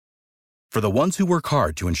For the ones who work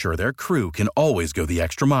hard to ensure their crew can always go the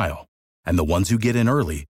extra mile, and the ones who get in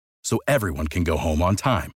early so everyone can go home on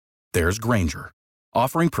time, there's Grainger,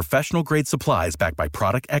 offering professional-grade supplies backed by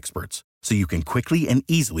product experts so you can quickly and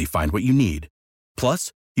easily find what you need.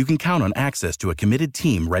 Plus, you can count on access to a committed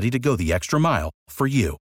team ready to go the extra mile for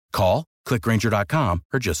you. Call, click Grainger.com,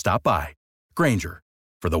 or just stop by. Grainger,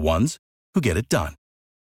 for the ones who get it done.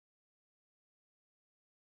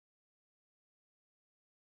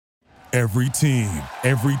 Every team,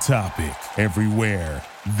 every topic, everywhere.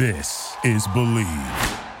 This is Believe.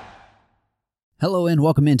 Hello and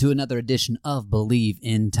welcome into another edition of Believe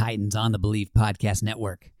in Titans on the Believe Podcast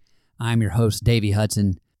Network. I'm your host, Davey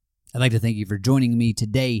Hudson. I'd like to thank you for joining me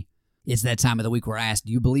today. It's that time of the week where I ask,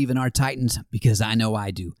 do you believe in our Titans? Because I know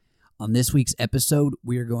I do. On this week's episode,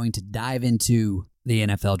 we are going to dive into the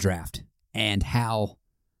NFL Draft and how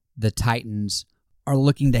the Titans are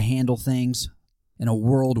looking to handle things in a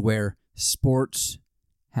world where sports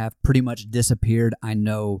have pretty much disappeared. I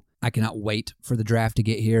know I cannot wait for the draft to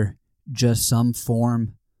get here. Just some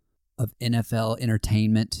form of NFL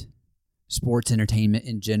entertainment, sports entertainment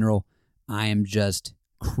in general. I am just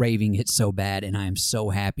craving it so bad, and I am so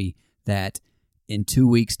happy that in 2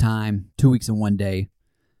 weeks' time, 2 weeks and 1 day,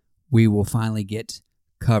 we will finally get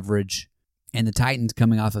coverage. And the Titans,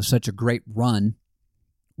 coming off of such a great run,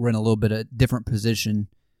 we're in a little bit of different position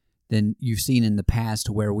than you've seen in the past,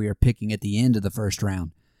 where we are picking at the end of the first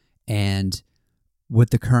round. And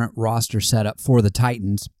with the current roster setup for the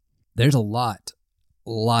Titans, there's a lot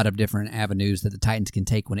of different avenues that the Titans can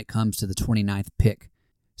take when it comes to the 29th pick.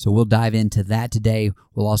 So we'll dive into that today.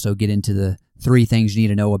 We'll also get into the 3 things you need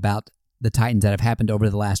to know about the Titans that have happened over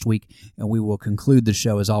the last week, and we will conclude the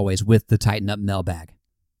show, as always, with the Tighten Up mailbag.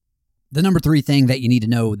 The number 3 thing that you need to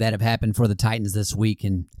know that have happened for the Titans this week,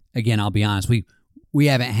 and again, I'll be honest, we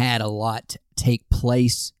haven't had a lot take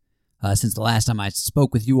place since the last time I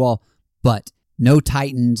spoke with you all, but no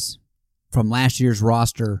Titans from last year's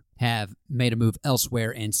roster have made a move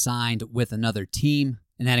elsewhere and signed with another team,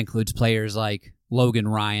 and that includes players like Logan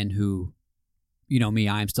Ryan, who, you know me,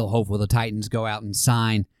 I'm still hopeful the Titans go out and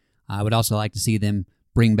sign. I would also like to see them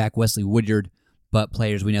bring back Wesley Woodyard, but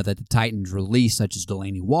players we know that the Titans release, such as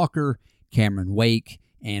Delaney Walker, Cameron Wake,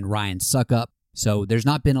 and Ryan Suckup. So there's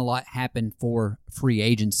not been a lot happen for free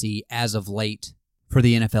agency as of late for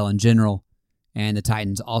the NFL in general, and the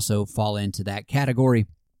Titans also fall into that category.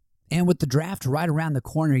 And with the draft right around the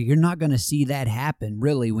corner, you're not going to see that happen,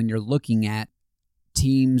 really, when you're looking at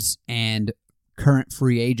teams and current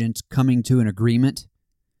free agents coming to an agreement.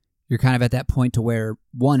 You're kind of at that point to where,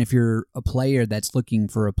 one, if you're a player that's looking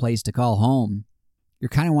for a place to call home, you're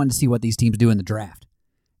kind of wanting to see what these teams do in the draft.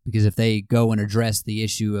 Because if they go and address the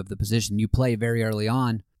issue of the position you play very early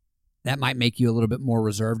on, that might make you a little bit more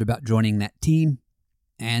reserved about joining that team.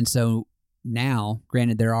 And so now,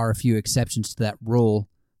 granted, there are a few exceptions to that rule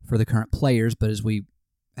for the current players, but as we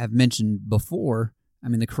have mentioned before, I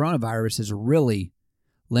mean, the coronavirus has really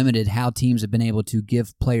limited how teams have been able to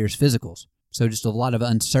give players physicals. So just a lot of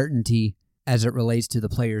uncertainty as it relates to the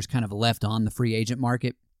players kind of left on the free agent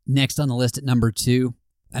market. Next on the list at number 2,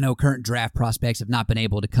 I know current draft prospects have not been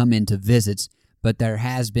able to come into visits, but there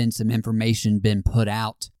has been some information been put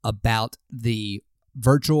out about the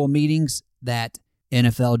virtual meetings that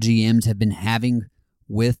NFL GMs have been having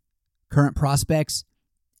with current prospects.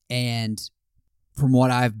 And from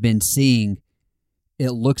what I've been seeing,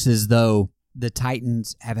 it looks as though the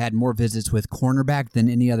Titans have had more visits with cornerback than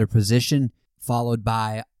any other position, followed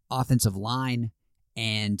by offensive line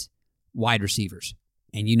and wide receivers.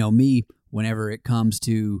 And you know me, whenever it comes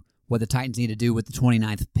to what the Titans need to do with the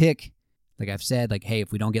 29th pick, like I've said, like, hey,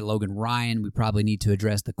 if we don't get Logan Ryan, we probably need to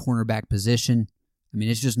address the cornerback position. I mean,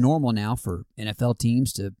 it's just normal now for NFL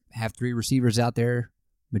teams to have 3 receivers out there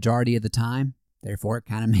majority of the time. Therefore, it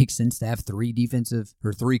kind of makes sense to have 3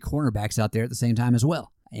 cornerbacks out there at the same time as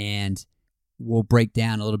well. And we'll break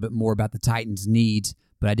down a little bit more about the Titans' needs,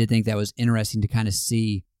 but I did think that was interesting to kind of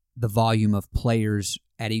see the volume of players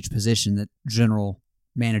at each position that General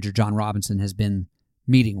Manager John Robinson has been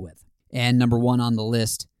meeting with. And number 1 on the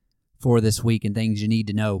list for this week and things you need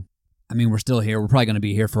to know. I mean, we're still here. We're probably going to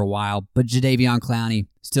be here for a while, but Jadeveon Clowney,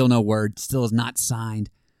 still no word, still is not signed.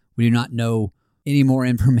 We do not know any more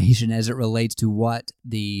information as it relates to what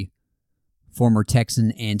the former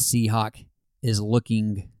Texan and Seahawk is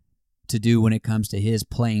looking to do when it comes to his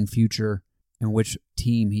playing future and which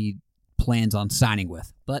team he plans on signing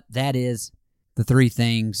with. But that is the 3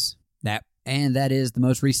 things that is the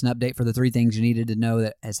most recent update for the 3 things you needed to know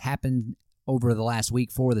that has happened over the last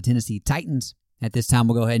week for the Tennessee Titans. At this time,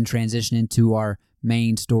 we'll go ahead and transition into our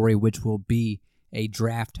main story, which will be a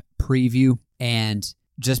draft preview. And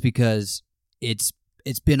just because it's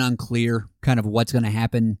been unclear kind of what's going to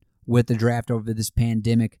happen with the draft over this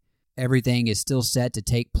pandemic. Everything is still set to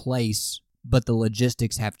take place, but the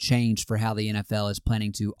logistics have changed for how the NFL is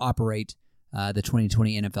planning to operate the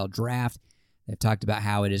 2020 NFL Draft. They've talked about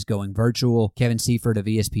how it is going virtual. Kevin Seifert of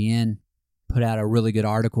ESPN put out a really good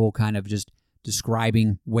article kind of just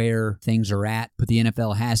describing where things are at. But the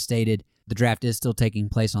NFL has stated the draft is still taking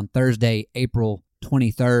place on Thursday, April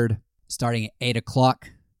 23rd, starting at 8 o'clock.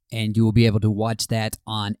 And you will be able to watch that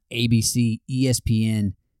on ABC,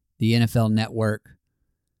 ESPN, the NFL Network,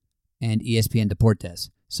 and ESPN Deportes.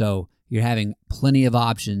 So you're having plenty of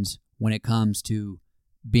options when it comes to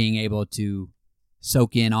being able to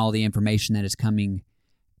soak in all the information that is coming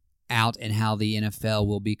out and how the NFL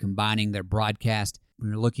will be combining their broadcast.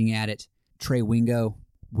 When you're looking at it, Trey Wingo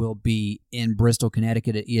will be in Bristol,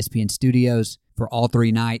 Connecticut at ESPN Studios for all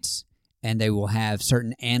 3 nights, and they will have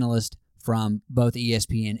certain analysts from both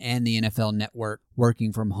ESPN and the NFL Network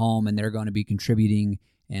working from home, and they're going to be contributing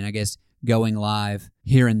and I guess going live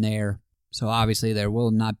here and there. So obviously there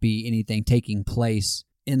will not be anything taking place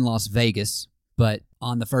in Las Vegas, but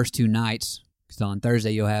on the first 2 nights, so on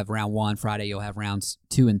Thursday you'll have round 1, Friday you'll have rounds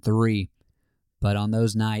 2 and 3, but on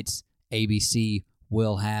those nights, ABC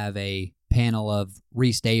will have a panel of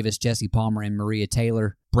Reese Davis, Jesse Palmer, and Maria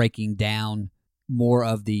Taylor breaking down more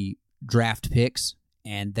of the draft picks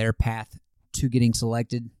and their path to getting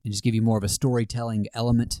selected and just give you more of a storytelling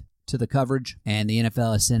element to the coverage. And the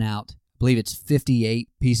NFL has sent out, I believe it's 58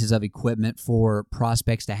 pieces of equipment for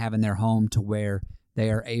prospects to have in their home to where they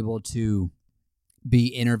are able to be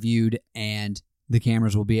interviewed and the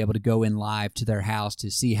cameras will be able to go in live to their house to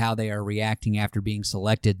see how they are reacting after being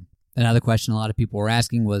selected. Another question a lot of people were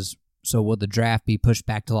asking was, so will the draft be pushed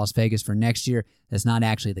back to Las Vegas for next year? That's not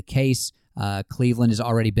actually the case. Cleveland has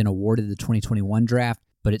already been awarded the 2021 draft,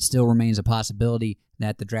 but it still remains a possibility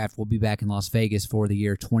that the draft will be back in Las Vegas for the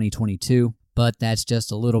year 2022. But that's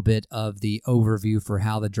just a little bit of the overview for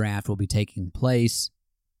how the draft will be taking place.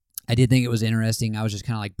 I did think it was interesting. I was just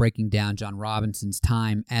kind of like breaking down John Robinson's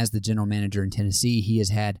time as the general manager in Tennessee. He has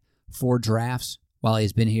had 4 drafts while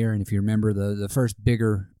he's been here, and if you remember, the first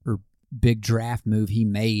big draft move he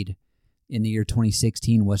made in the year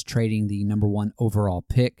 2016 was trading the number 1 overall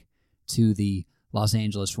pick to the Los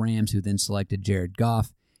Angeles Rams, who then selected Jared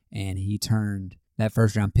Goff, and he turned that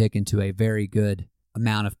first-round pick into a very good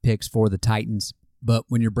amount of picks for the Titans. But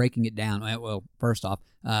when you're breaking it down, well, first off,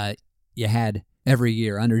 you had every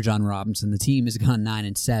year under John Robinson, the team has gone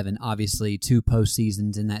 9-7. Obviously, 2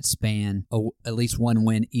 postseasons in that span, at least 1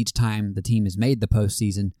 win each time the team has made the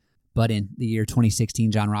postseason. But in the year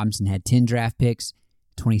 2016, John Robinson had 10 draft picks.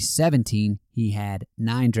 2017, he had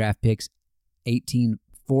 9 draft picks, 18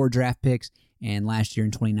 4 draft picks, and last year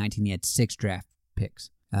in 2019, he had 6 draft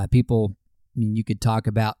picks. You could talk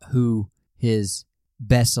about who his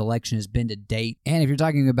best selection has been to date. And if you're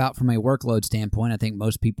talking about from a workload standpoint, I think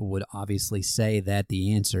most people would obviously say that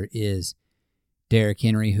the answer is Derrick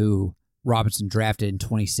Henry, who Robinson drafted in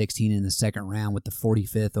 2016 in the second round with the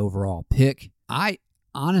 45th overall pick. I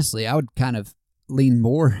would kind of lean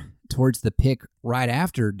more towards the pick right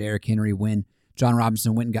after Derrick Henry when John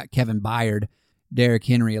Robinson went and got Kevin Byard. Derrick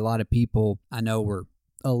Henry, a lot of people I know were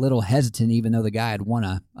a little hesitant, even though the guy had won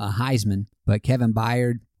a Heisman. But Kevin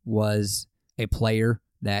Byard was a player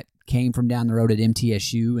that came from down the road at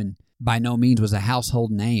MTSU and by no means was a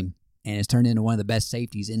household name and has turned into one of the best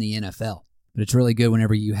safeties in the NFL. But it's really good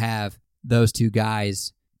whenever you have those 2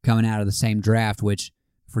 guys coming out of the same draft, which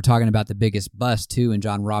if we're talking about the biggest bust, too, in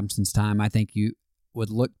John Robinson's time, I think you would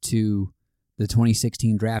look to the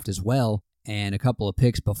 2016 draft as well. And a couple of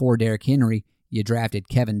picks before Derrick Henry, you drafted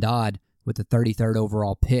Kevin Dodd with the 33rd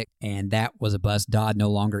overall pick, and that was a bust. Dodd no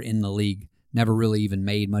longer in the league, never really even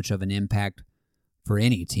made much of an impact for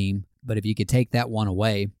any team. But if you could take that one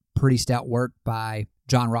away, pretty stout work by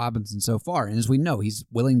John Robinson so far. And as we know, he's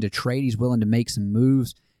willing to trade. He's willing to make some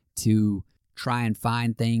moves to try and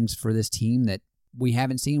find things for this team that we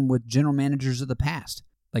haven't seen with general managers of the past.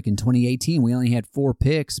 Like in 2018, we only had 4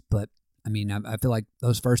 picks, but I feel like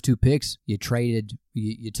those first 2 picks, you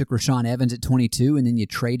took Rashaan Evans at 22, and then you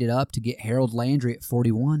traded up to get Harold Landry at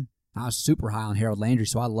 41. I was super high on Harold Landry,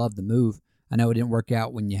 so I love the move. I know it didn't work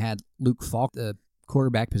out when you had Luke Falk, the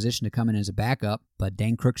quarterback position, to come in as a backup, but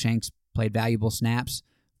Dane Cruikshanks played valuable snaps,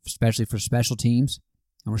 especially for special teams.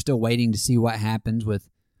 And we're still waiting to see what happens with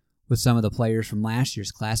some of the players from last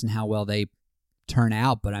year's class and how well they turn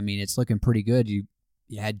out. But, it's looking pretty good. You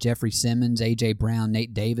had Jeffrey Simmons, A.J. Brown,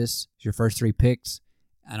 Nate Davis, your first 3 picks,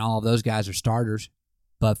 and all of those guys are starters.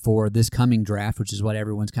 But for this coming draft, which is what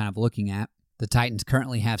everyone's kind of looking at, the Titans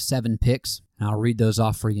currently have 7 picks, and I'll read those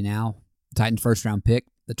off for you now. Titans' first-round pick,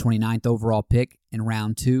 the 29th overall pick in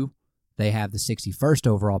round 2. They have the 61st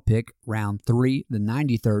overall pick, round 3, the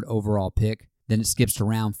 93rd overall pick. Then it skips to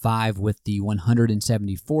round 5 with the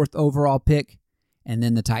 174th overall pick. And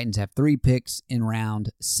then the Titans have 3 picks in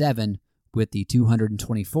round 7 with the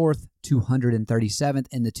 224th, 237th,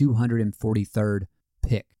 and the 243rd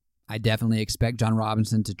pick. I definitely expect Jon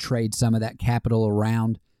Robinson to trade some of that capital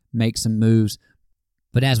around, make some moves.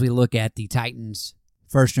 But as we look at the Titans'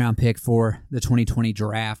 first-round pick for the 2020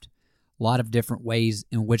 draft, a lot of different ways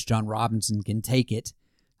in which Jon Robinson can take it.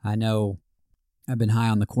 I know I've been high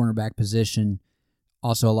on the cornerback position.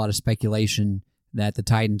 Also a lot of speculation that the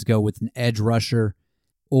Titans go with an edge rusher,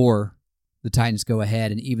 or the Titans go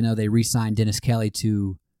ahead and even though they re-signed Dennis Kelly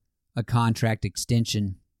to a contract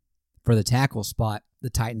extension for the tackle spot, the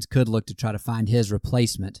Titans could look to try to find his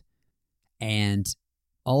replacement. And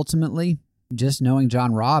ultimately, just knowing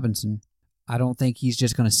Jon Robinson, I don't think he's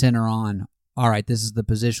just going to center on, all right, this is the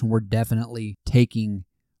position we're definitely taking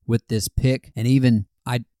with this pick. And even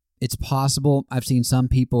it's possible. I've seen some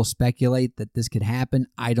people speculate that this could happen.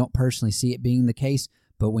 I don't personally see it being the case.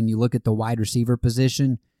 But when you look at the wide receiver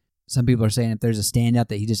position, some people are saying if there's a standout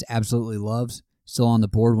that he just absolutely loves, still on the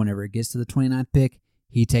board whenever it gets to the 29th pick,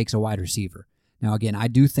 he takes a wide receiver. Now, again, I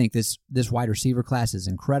do think this wide receiver class is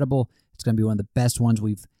incredible. It's going to be one of the best ones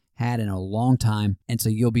we've had in a long time. And so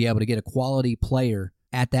you'll be able to get a quality player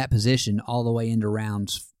at that position all the way into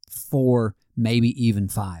rounds 4, maybe even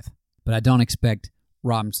 5. But I don't expect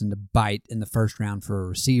Robinson to bite in the first round for a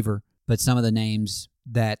receiver. But some of the names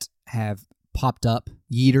that have popped up,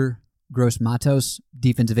 Yetur Gross-Matos,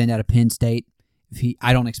 defensive end out of Penn State.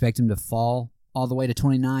 I don't expect him to fall all the way to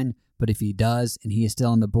 29, but if he does and he is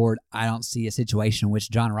still on the board, I don't see a situation in which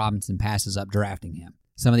Jon Robinson passes up drafting him.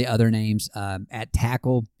 Some of the other names at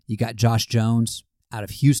tackle, you got Josh Jones out of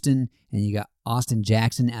Houston, and you got Austin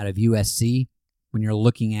Jackson out of USC. When you're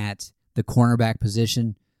looking at the cornerback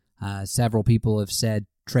position, several people have said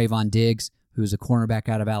Trayvon Diggs, who's a cornerback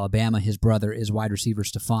out of Alabama. His brother is wide receiver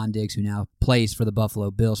Stephon Diggs, who now plays for the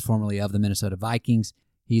Buffalo Bills, formerly of the Minnesota Vikings.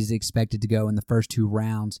 He's expected to go in the first 2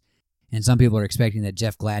 rounds. And some people are expecting that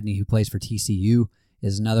Jeff Gladney, who plays for TCU,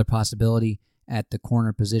 is another possibility at the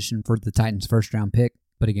corner position for the Titans' first-round pick.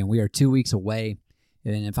 But again, we are 2 weeks away.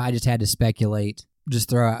 And if I just had to speculate, just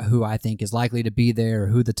throw out who I think is likely to be there or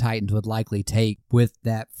who the Titans would likely take with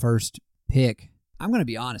that first pick, I'm going to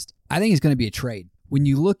be honest. I think it's going to be a trade. When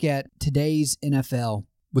you look at today's NFL,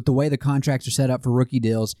 with the way the contracts are set up for rookie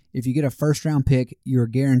deals, if you get a first-round pick, you're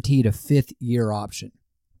guaranteed a 5th-year option.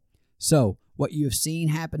 So what you have seen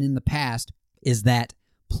happen in the past is that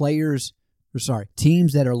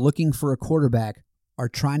teams that are looking for a quarterback are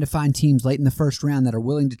trying to find teams late in the first round that are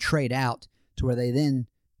willing to trade out to where they then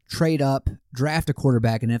trade up, draft a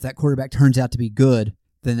quarterback, and if that quarterback turns out to be good,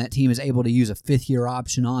 then that team is able to use a 5th-year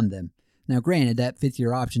option on them. Now, granted, that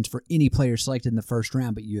 5th-year option is for any player selected in the first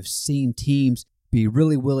round, but you have seen teams be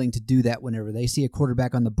really willing to do that whenever they see a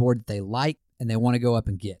quarterback on the board that they like and they want to go up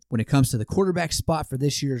and get. When it comes to the quarterback spot for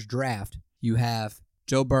this year's draft, you have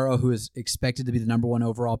Joe Burrow, who is expected to be the number 1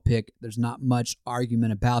 overall pick. There's not much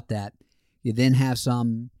argument about that. You then have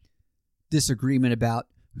some disagreement about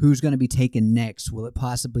who's going to be taken next. Will it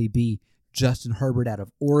possibly be Justin Herbert out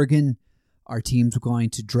of Oregon? Are teams going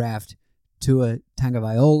to draft Tua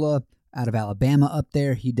Tagovailoa out of Alabama up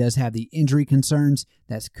there? He does have the injury concerns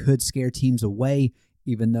that could scare teams away,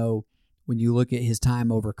 even though when you look at his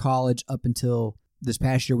time over college up until this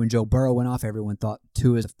past year when Joe Burrow went off, everyone thought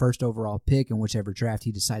Tua is the first overall pick in whichever draft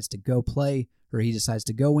he decides to go play or he decides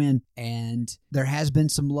to go in. And there has been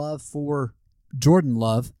some love for Jordan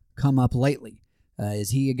Love come up lately.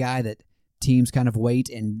 Is he a guy that teams kind of wait,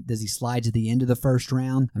 and does he slide to the end of the first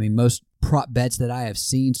round? I mean, most prop bets that I have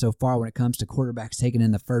seen so far when it comes to quarterbacks taken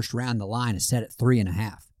in the first round, the line is set at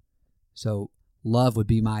 3.5. So Love would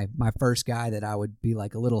be my first guy that I would be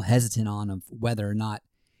like a little hesitant on of whether or not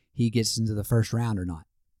he gets into the first round or not.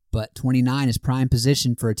 But 29 is prime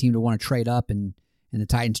position for a team to want to trade up and the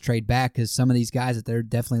Titans trade back because some of these guys that they're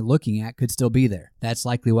definitely looking at could still be there. That's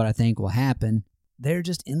likely what I think will happen. There are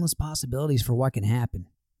just endless possibilities for what can happen.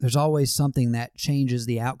 There's always something that changes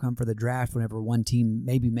the outcome for the draft whenever one team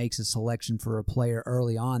maybe makes a selection for a player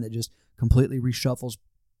early on that just completely reshuffles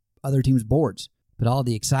other teams' boards. But all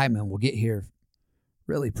the excitement will get here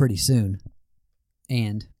really pretty soon.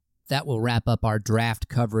 And that will wrap up our draft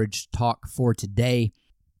coverage talk for today.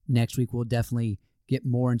 Next week, we'll definitely get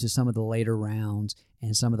more into some of the later rounds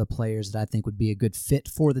and some of the players that I think would be a good fit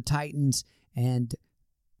for the Titans. And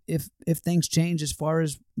if things change as far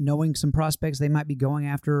as knowing some prospects they might be going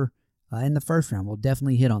after in the first round, we'll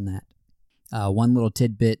definitely hit on that. One little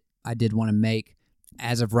tidbit I did want to make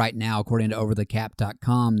As of right now, according to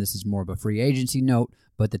overthecap.com, this is more of a free agency note,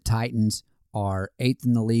 but the Titans are 8th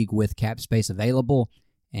in the league with cap space available,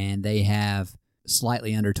 and they have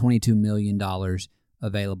slightly under $22 million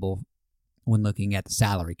available when looking at the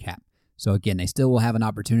salary cap. So again, they still will have an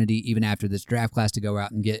opportunity, even after this draft class, to go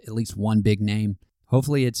out and get at least one big name.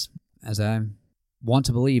 Hopefully it's, as I want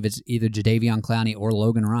to believe, it's either Jadeveon Clowney or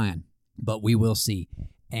Logan Ryan, but we will see.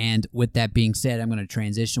 And with that being said, I'm going to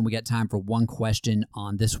transition. We got time for one question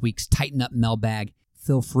on this week's Tighten Up mailbag.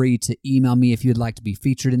 Feel free to email me if you'd like to be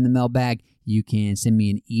featured in the mailbag. You can send me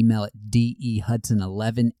an email at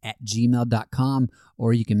dehudson11@gmail.com,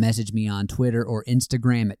 or you can message me on Twitter or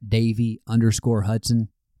Instagram at Davey_Hudson.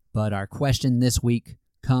 But our question this week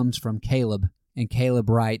comes from Caleb, and Caleb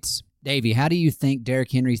writes, Davey, how do you think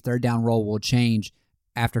Derrick Henry's third down role will change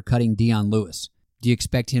after cutting Dion Lewis? Do you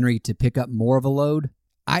expect Henry to pick up more of a load?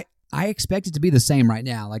 I expect it to be the same right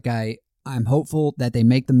now. Like I'm hopeful that they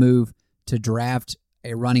make the move to draft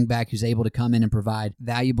a running back who's able to come in and provide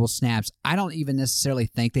valuable snaps. I don't even necessarily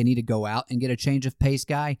think they need to go out and get a change of pace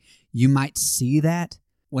guy. You might see that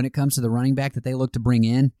when it comes to the running back that they look to bring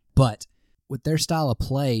in, but with their style of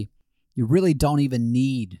play, you really don't even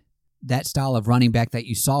need that style of running back that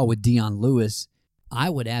you saw with Dion Lewis. I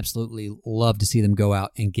would absolutely love to see them go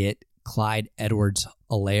out and get Clyde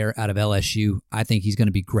Edwards-Helaire out of LSU. I think he's going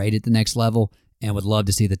to be great at the next level and would love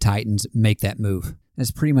to see the Titans make that move. That's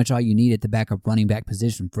pretty much all you need at the backup running back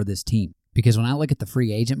position for this team. Because when I look at the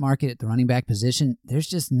free agent market at the running back position, there's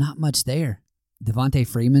just not much there. Devontae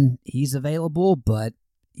Freeman, he's available, but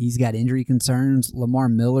he's got injury concerns. Lamar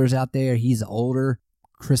Miller's out there. He's older.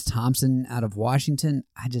 Chris Thompson out of Washington.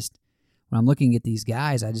 When I'm looking at these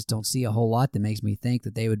guys, I just don't see a whole lot that makes me think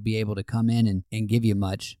that they would be able to come in and give you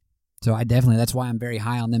much. So that's why I'm very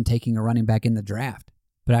high on them taking a running back in the draft.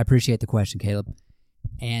 But I appreciate the question, Caleb.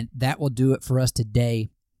 And that will do it for us today.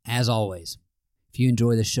 As always, if you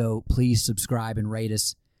enjoy the show, please subscribe and rate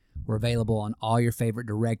us. We're available on all your favorite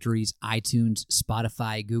directories: iTunes,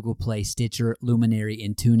 Spotify, Google Play, Stitcher, Luminary,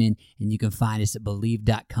 and TuneIn. And you can find us at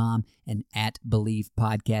Believe.com and at Believe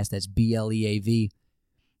Podcast. That's BLEAV.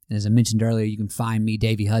 And as I mentioned earlier, you can find me,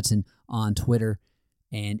 Davey Hudson, on Twitter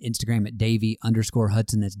and Instagram at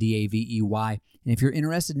Davey_Hudson. That's Davey. And if you're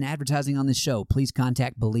interested in advertising on this show, please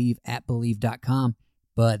contact Believe at Believe.com.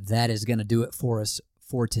 But that is going to do it for us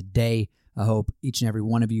for today. I hope each and every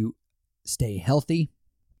one of you stay healthy.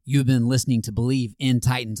 You've been listening to Believe in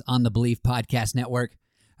Titans on the Believe Podcast Network.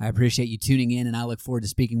 I appreciate you tuning in, and I look forward to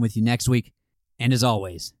speaking with you next week. And as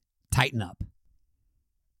always, tighten up.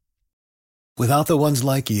 Without the ones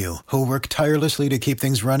like you, who work tirelessly to keep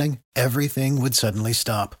things running, everything would suddenly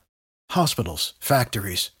stop. Hospitals,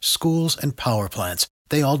 factories, schools, and power plants,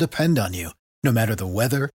 they all depend on you. No matter the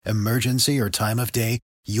weather, emergency, or time of day,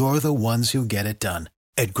 you're the ones who get it done.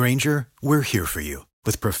 At Grainger, we're here for you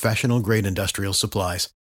with professional-grade industrial supplies.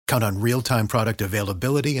 Count on real-time product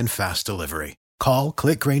availability and fast delivery. Call,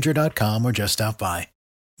 click Grainger.com, or just stop by.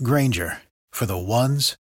 Grainger, for the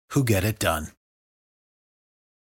ones who get it done.